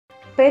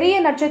பெரிய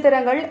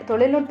நட்சத்திரங்கள்,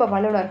 தொழில்நுட்ப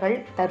வல்லுநர்கள்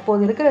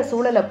தற்போது இருக்கிற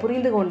சூழலை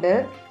புரிந்து கொண்டு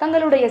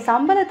தங்களுடைய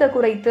சம்பளத்தை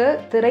குறைத்து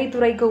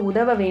திரைத்துறைக்கு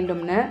உதவ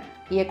வேண்டும்னு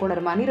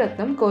இயக்குனர்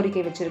மணிரத்னம்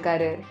கோரிக்கை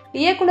வச்சிருக்காரு.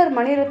 இயக்குனர்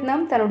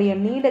மணிரத்னம் தன்னுடைய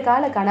நீண்ட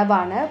கால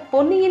கனவான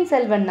பொன்னியின்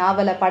செல்வன்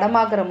நாவலை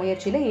படமாக்குற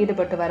முயற்சியில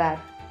ஈடுபட்டு வரார்.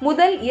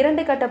 முதல்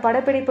 2 கட்ட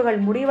படப்பிடிப்புகள்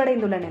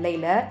முடிவடைந்துள்ள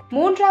நிலையில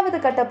 3வது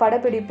கட்ட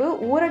படப்பிடிப்பு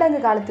ஊரடங்கு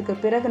காலத்துக்கு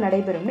பிறகு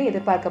நடைபெறும்னு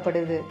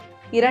எதிர்பார்க்கப்படுது.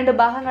 2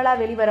 பாகங்களா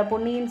வெளிவர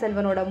பொன்னியின்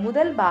செல்வனோட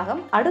முதல்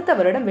பாகம் அடுத்த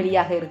வருடம்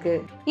வெளியாக இருக்கு.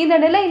 இந்த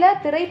நிலையில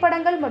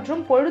திரைப்படங்கள்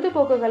மற்றும்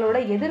பொழுதுபோக்குகளோட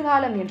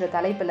எதிர்காலம் என்ற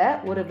தலைப்புல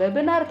ஒரு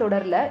வெபினார்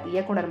தொடர்ல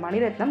இயக்குனர்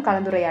மணிரத்னம்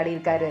கலந்துரையாடி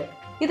இருக்காரு.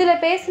 இதுல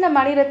பேசின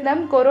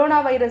மணிரத்னம், கொரோனா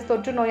வைரஸ்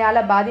தொற்று நோயால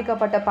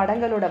பாதிக்கப்பட்ட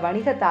படங்களோட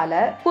வணிகத்தால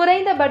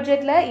குறைந்த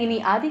பட்ஜெட்ல இனி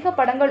அதிக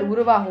படங்கள்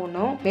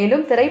உருவாகும்னு,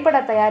 மேலும் திரைப்பட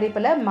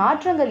தயாரிப்புல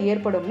மாற்றங்கள்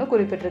ஏற்படும்னு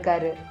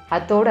குறிப்பிட்டிருக்காரு.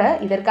 அத்தோட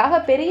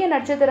இதற்காக பெரிய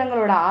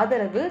நட்சத்திரங்களோட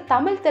ஆதரவு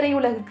தமிழ்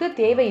திரையுலகுக்கு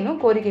தேவைன்னு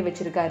கோரிக்கை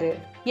வச்சிருக்காரு.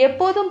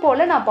 எப்போதும்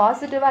போல நான்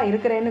பாசிட்டிவா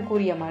இருக்கிறேன்னு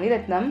கூறிய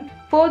மணிரத்னம்,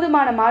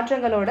 போதுமான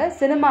மாற்றங்களோட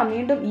சினிமா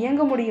மீண்டும்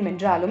இயங்க முடியும்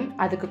என்றாலும்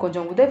அதுக்கு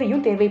கொஞ்சம்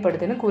உதவியும்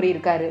தேவைப்படுதுன்னு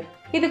கூறியிருக்காரு.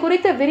 இது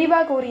குறித்து விரிவா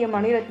கூறிய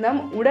மணிரத்னம்,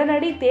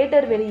 உடனடி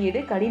தியேட்டர் வெளியீடு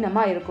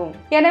கடினமா இருக்கும்.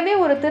 எனவே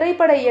ஒரு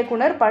திரைப்பட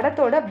இயக்குனர்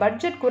படத்தோட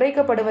பட்ஜெட்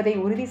குறைக்கப்படுவதை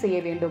உறுதி செய்ய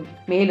வேண்டும்.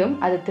 மேலும்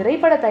அது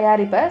திரைப்பட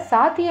தயாரிப்பை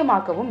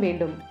சாத்தியமாக்கவும்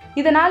வேண்டும்.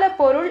 இதனால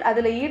பொருள்,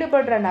 அதுல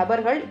ஈடுபடுற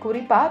நபர்கள்,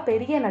 குறிப்பா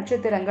பெரிய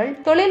நட்சத்திரங்கள்,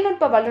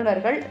 தொழில்நுட்ப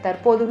வல்லுநர்கள்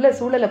தற்போதுள்ள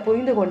சூழலை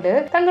புரிந்து கொண்டு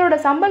தங்களோட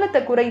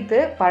சம்பளத்தை குறைத்து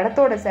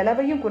படத்தோட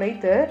செலவையும்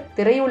குறைத்து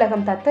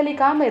திரையுலகம்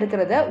தத்தளிக்காம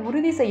இருக்கிறத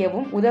உறுதி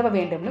செய்யவும் உதவ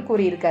வேண்டும்னு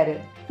கூறியிருக்காரு.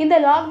 இந்த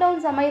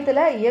லாக்டவுன்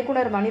சமயத்துல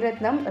இயக்குனர்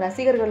மணிரத்னம்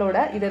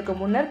ரசிகர்களோட இதற்கு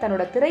முன்னர்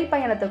தன்னோட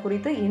திரைப்பயணத்தை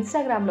குறித்து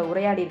இன்ஸ்டாகிராம்ல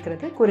உரையாடி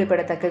இருக்கிறது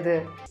குறிப்பிடத்தக்கது.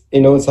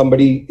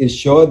 Somebody is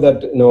sure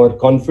that are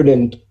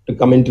confident to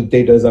come into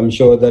theaters. I'm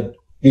sure that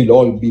we'll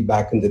all be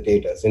back in the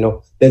theaters.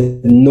 There's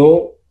no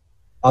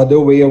other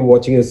way of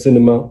watching a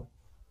cinema,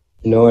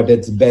 at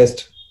its best,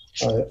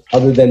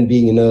 other than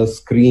being in a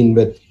screen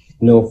with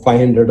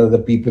 500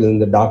 other people in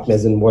the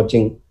darkness and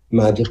watching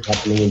magic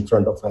happening in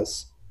front of us.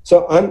 So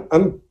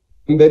I'm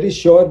very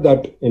sure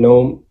that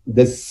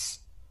this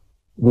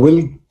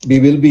we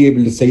will be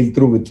able to sail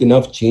through with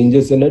enough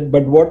changes in it.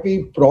 But what we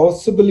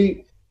possibly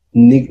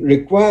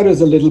require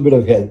is a little bit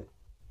of help.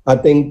 I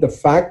think the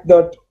fact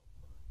that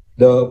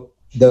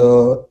the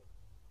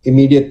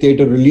immediate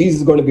theater release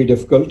is going to be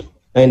difficult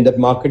and that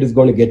market is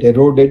going to get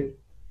eroded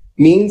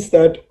means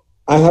that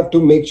I have to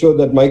make sure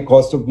that my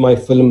cost of my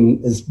film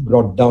is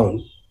brought down,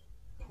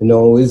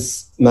 is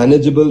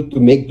manageable to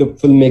make the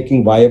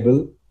filmmaking viable,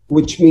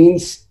 which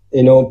means,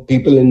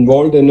 people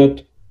involved in it,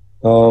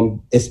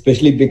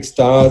 especially big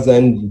stars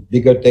and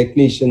bigger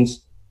technicians,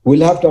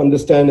 will have to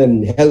understand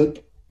and help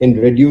in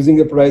reducing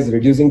the price,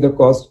 reducing the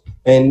cost,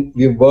 and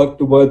we work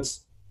towards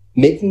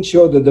making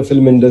sure that the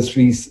film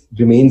industry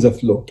remains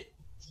afloat.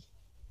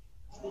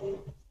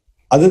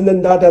 Other than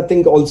that, I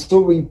think also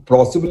we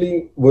possibly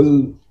will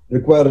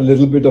require a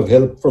little bit of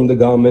help from the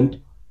government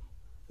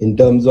in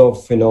terms of,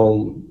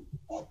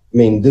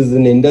 this is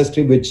an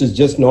industry which is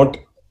just not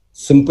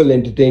simple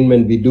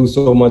entertainment. We do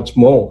so much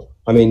more.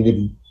 We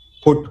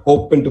put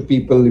hope into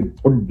people, we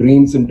put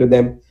dreams into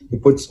them, we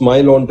put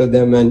smile onto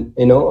them,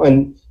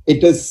 and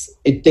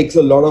it takes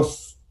a lot of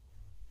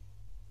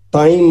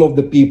time of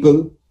the people,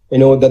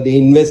 that they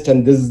invest, and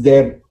this is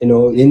their,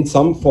 in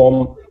some form,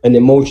 an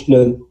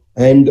emotional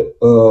and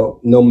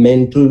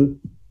mental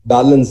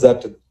balance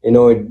that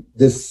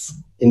this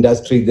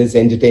industry, this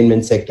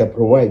entertainment sector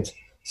provides.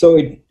 So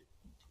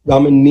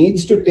government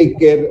needs to take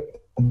care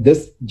of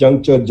this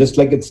juncture, just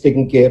like it's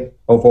taking care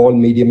of all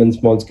medium and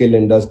small scale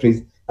industries.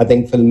 I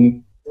think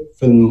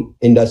film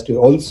industry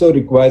also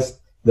requires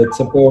that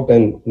support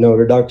and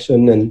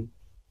reduction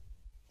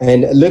and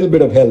a little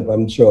bit of help.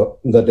 I'm sure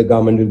that the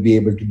government will be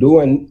able to do,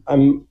 and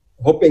I'm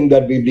hoping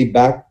that we'll be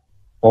back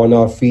on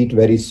our feet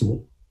very soon.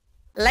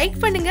 Like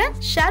பண்ணுங்க,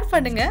 share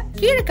பண்ணுங்க,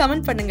 கீழே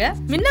comment பண்ணுங்க.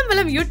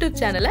 Minnambalam YouTube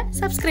சேனலை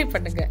subscribe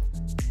பண்ணுங்க.